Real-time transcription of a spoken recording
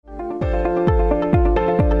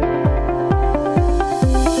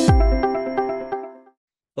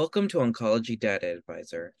Welcome to Oncology Data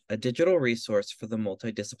Advisor, a digital resource for the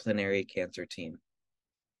multidisciplinary cancer team.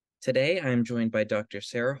 Today, I am joined by Dr.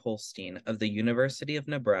 Sarah Holstein of the University of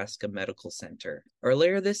Nebraska Medical Center.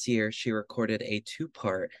 Earlier this year, she recorded a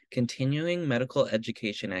two-part continuing medical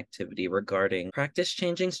education activity regarding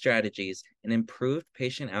practice-changing strategies and improved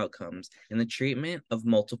patient outcomes in the treatment of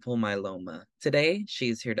multiple myeloma. Today, she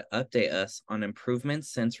is here to update us on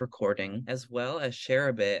improvements since recording, as well as share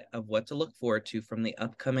a bit of what to look forward to from the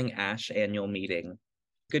upcoming ASH annual meeting.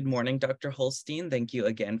 Good morning, Dr. Holstein. Thank you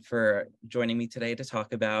again for joining me today to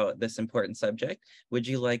talk about this important subject. Would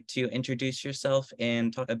you like to introduce yourself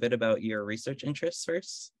and talk a bit about your research interests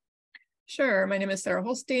first? Sure. My name is Sarah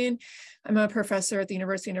Holstein. I'm a professor at the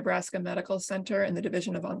University of Nebraska Medical Center in the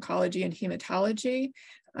Division of Oncology and Hematology.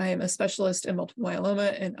 I am a specialist in multiple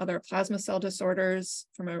myeloma and other plasma cell disorders.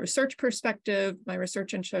 From a research perspective, my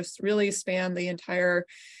research interests really span the entire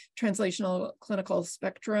translational clinical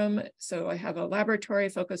spectrum. So I have a laboratory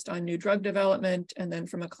focused on new drug development. And then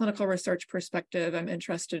from a clinical research perspective, I'm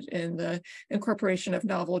interested in the incorporation of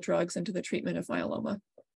novel drugs into the treatment of myeloma.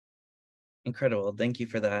 Incredible. Thank you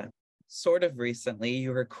for that. Sort of recently,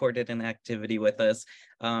 you recorded an activity with us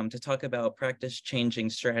to talk about practice-changing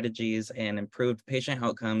strategies and improved patient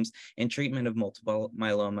outcomes in treatment of multiple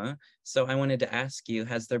myeloma. So I wanted to ask you,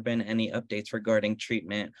 has there been any updates regarding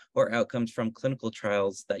treatment or outcomes from clinical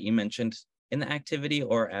trials that you mentioned in the activity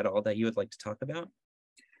or at all that you would like to talk about?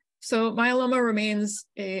 So myeloma remains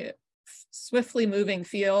a swiftly moving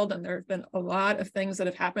field, and there have been a lot of things that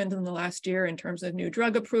have happened in the last year in terms of new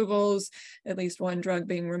drug approvals, at least one drug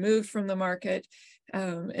being removed from the market.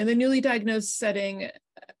 In the newly diagnosed setting,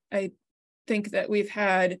 I think that we've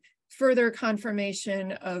had further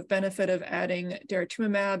confirmation of benefit of adding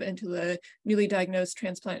daratumumab into the newly diagnosed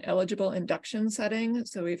transplant eligible induction setting.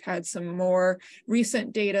 So we've had some more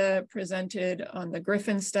recent data presented on the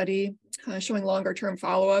Griffin study showing longer term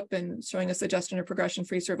follow-up and showing a suggestion of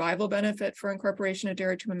progression-free survival benefit for incorporation of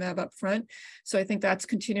daratumumab up front. So I think that's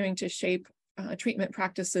continuing to shape treatment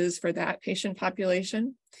practices for that patient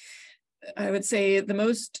population. I would say the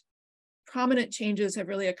most prominent changes have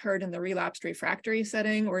really occurred in the relapsed refractory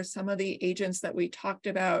setting, where some of the agents that we talked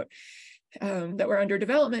about that were under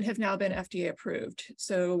development have now been FDA approved.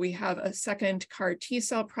 So we have a second CAR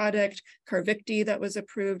T-cell product, Carvykti, that was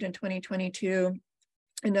approved in 2022,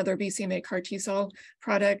 another BCMA CAR T-cell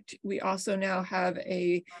product. We also now have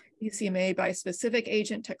a BCMA bispecific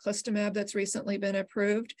agent, teclistamab, that's recently been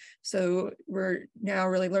approved. So we're now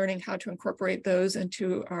really learning how to incorporate those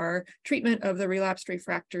into our treatment of the relapsed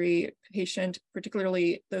refractory patient,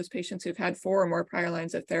 particularly those patients who've had 4 or more prior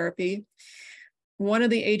lines of therapy. One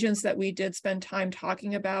of the agents that we did spend time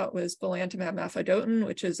talking about was belantamab mafodotin,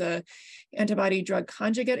 which is an antibody drug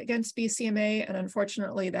conjugate against BCMA. And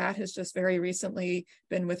unfortunately, that has just very recently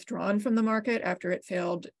been withdrawn from the market after it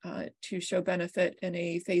failed to show benefit in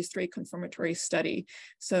a phase 3 confirmatory study.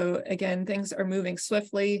 So again, things are moving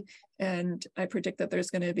swiftly, and I predict that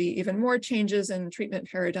there's going to be even more changes in treatment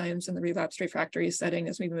paradigms in the relapsed refractory setting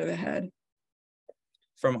as we move ahead.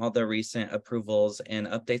 From all the recent approvals and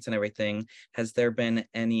updates and everything, has there been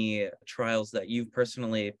any trials that you've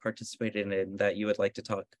personally participated in that you would like to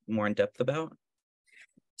talk more in depth about?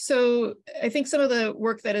 So I think some of the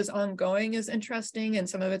work that is ongoing is interesting, and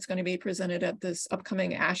some of it's going to be presented at this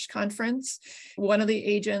upcoming ASH conference. One of the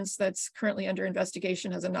agents that's currently under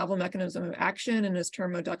investigation has a novel mechanism of action and is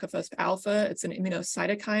termed modakafusp alpha. It's an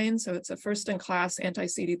immunocytokine, so it's a first-in-class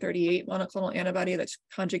anti-CD38 monoclonal antibody that's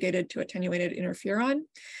conjugated to attenuated interferon.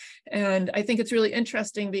 And I think it's really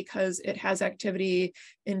interesting because it has activity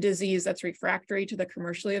in disease that's refractory to the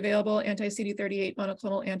commercially available anti-CD38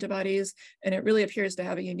 monoclonal antibodies, and it really appears to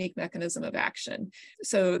have a unique mechanism of action.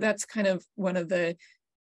 So that's kind of one of the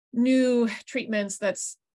new treatments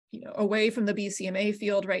that's away from the BCMA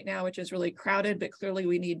field right now, which is really crowded, but clearly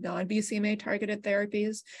we need non-BCMA targeted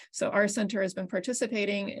therapies. So our center has been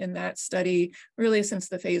participating in that study really since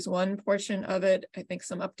the phase 1 portion of it. I think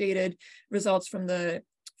some updated results from the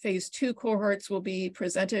phase 2 cohorts will be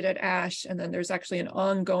presented at ASH, and then there's actually an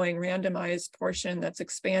ongoing randomized portion that's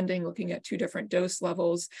expanding, looking at 2 different dose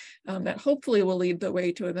levels that hopefully will lead the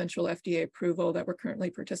way to eventual FDA approval that we're currently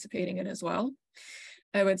participating in as well.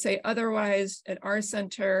 I would say otherwise, at our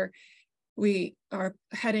center, we are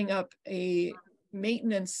heading up a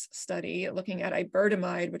maintenance study looking at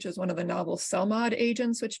iberdomide, which is one of the novel CELMoD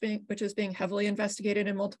agents, which is being heavily investigated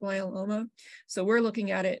in multiple myeloma. So we're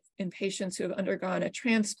looking at it in patients who have undergone a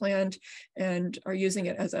transplant and are using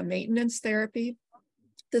it as a maintenance therapy.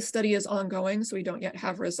 This study is ongoing, so we don't yet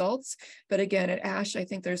have results. But again, at ASH, I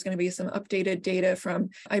think there's going to be some updated data from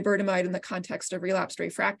iberdomide in the context of relapsed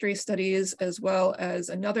refractory studies, as well as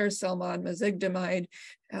another CELMoD mezigdomide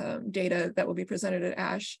data that will be presented at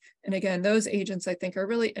ASH. And again, those agents I think are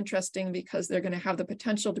really interesting because they're going to have the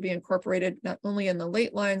potential to be incorporated not only in the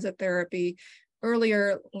late lines of therapy,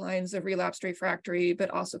 earlier lines of relapsed refractory, but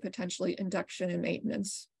also potentially induction and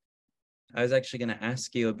maintenance. I was actually going to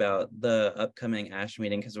ask you about the upcoming ASH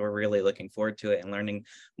meeting because we're really looking forward to it and learning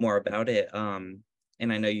more about it.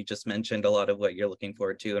 And I know you just mentioned a lot of what you're looking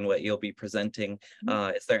forward to and what you'll be presenting.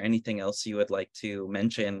 Is there anything else you would like to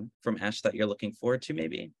mention from ASH that you're looking forward to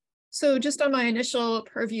maybe? So just on my initial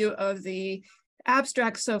purview of the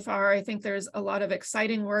abstracts so far, I think there's a lot of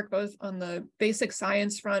exciting work, both on the basic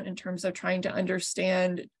science front in terms of trying to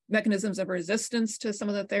understand mechanisms of resistance to some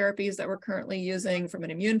of the therapies that we're currently using from an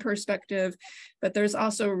immune perspective. But there's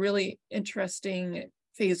also really interesting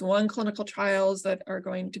phase 1 clinical trials that are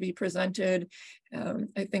going to be presented.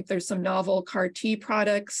 I think there's some novel CAR T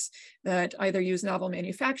products that either use novel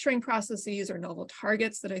manufacturing processes or novel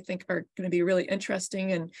targets that I think are going to be really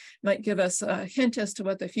interesting and might give us a hint as to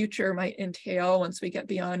what the future might entail once we get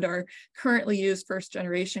beyond our currently used first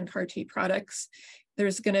generation CAR T products.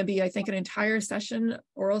 There's going to be, I think, an entire session,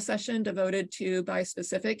 oral session devoted to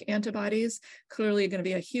bispecific antibodies. Clearly going to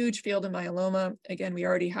be a huge field in myeloma. Again, we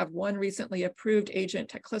already have one recently approved agent,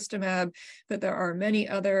 teclistamab, but there are many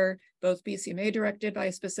other, both BCMA-directed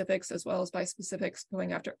bispecifics as well as bispecifics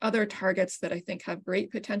going after other targets that I think have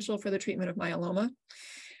great potential for the treatment of myeloma.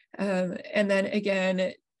 And then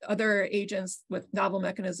again, other agents with novel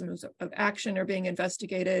mechanisms of action are being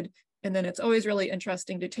investigated. And then it's always really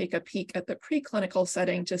interesting to take a peek at the preclinical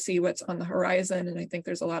setting to see what's on the horizon. And I think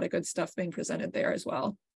there's a lot of good stuff being presented there as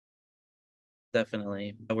well.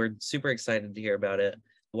 Definitely. We're super excited to hear about it.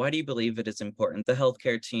 Why do you believe it is important the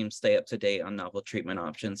healthcare team stay up to date on novel treatment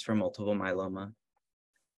options for multiple myeloma?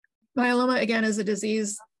 Myeloma, again, is a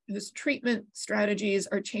disease whose treatment strategies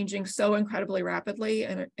are changing so incredibly rapidly.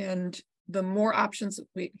 And the more options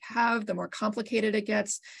we have, the more complicated it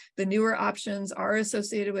gets. The newer options are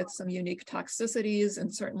associated with some unique toxicities,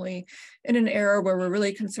 and certainly in an era where we're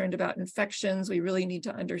really concerned about infections, we really need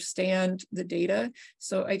to understand the data.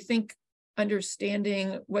 So I think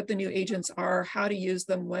understanding what the new agents are, how to use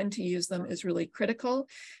them, when to use them is really critical.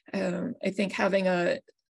 I think having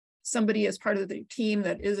somebody as part of the team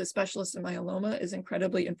that is a specialist in myeloma is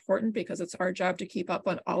incredibly important because it's our job to keep up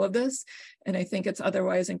on all of this. And I think it's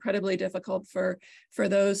otherwise incredibly difficult for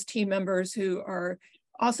those team members who are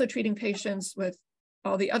also treating patients with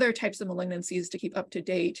all the other types of malignancies to keep up to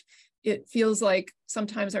date. It feels like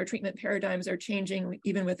sometimes our treatment paradigms are changing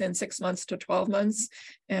even within 6 months to 12 months.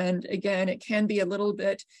 And again, it can be a little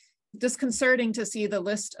bit disconcerting to see the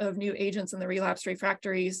list of new agents in the relapsed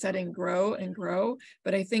refractory setting grow and grow.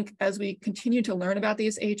 But I think as we continue to learn about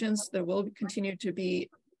these agents, there will continue to be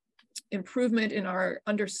improvement in our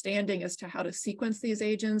understanding as to how to sequence these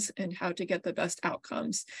agents and how to get the best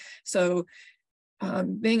outcomes. So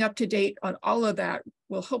being up to date on all of that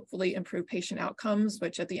will hopefully improve patient outcomes,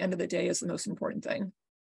 which at the end of the day is the most important thing.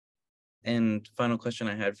 And final question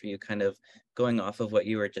I had for you, kind of going off of what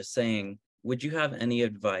you were just saying, would you have any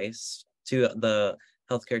advice to the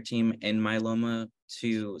healthcare team in myeloma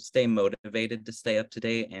to stay motivated, to stay up to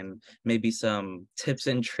date, and maybe some tips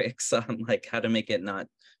and tricks on like how to make it not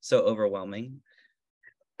so overwhelming?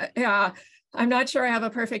 Yeah, I'm not sure I have a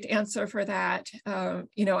perfect answer for that.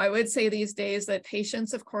 I would say these days that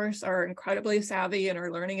patients, of course, are incredibly savvy and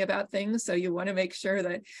are learning about things. So you want to make sure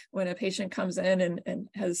that when a patient comes in and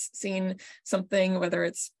has seen something, whether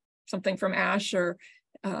it's something from ASH or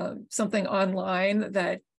something online,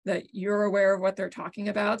 that you're aware of what they're talking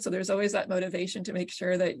about. So there's always that motivation to make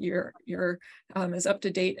sure that you're as up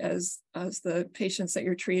to date as the patients that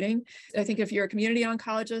you're treating. I think if you're a community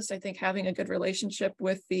oncologist, I think having a good relationship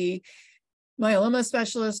with the myeloma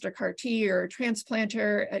specialist or CAR T or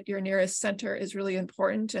transplanter at your nearest center is really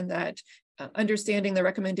important, and that understanding the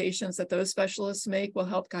recommendations that those specialists make will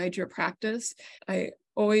help guide your practice. I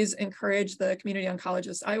always encourage the community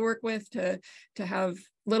oncologists I work with to have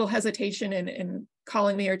little hesitation in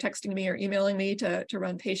calling me or texting me or emailing me to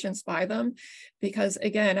run patients by them. Because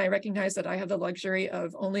again, I recognize that I have the luxury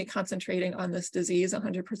of only concentrating on this disease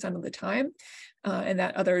 100% of the time, and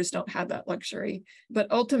that others don't have that luxury.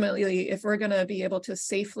 But ultimately, if we're going to be able to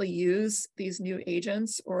safely use these new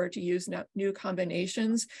agents or to use new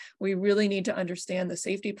combinations, we really need to understand the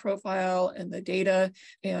safety profile and the data.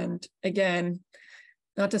 And again,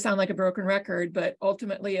 not to sound like a broken record, but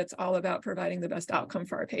ultimately it's all about providing the best outcome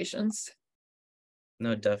for our patients.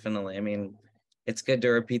 No, definitely. I mean, it's good to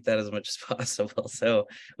repeat that as much as possible. So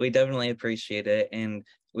we definitely appreciate it. And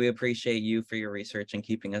we appreciate you for your research and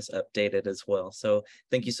keeping us updated as well. So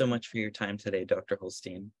thank you so much for your time today, Dr.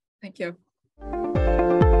 Holstein. Thank you.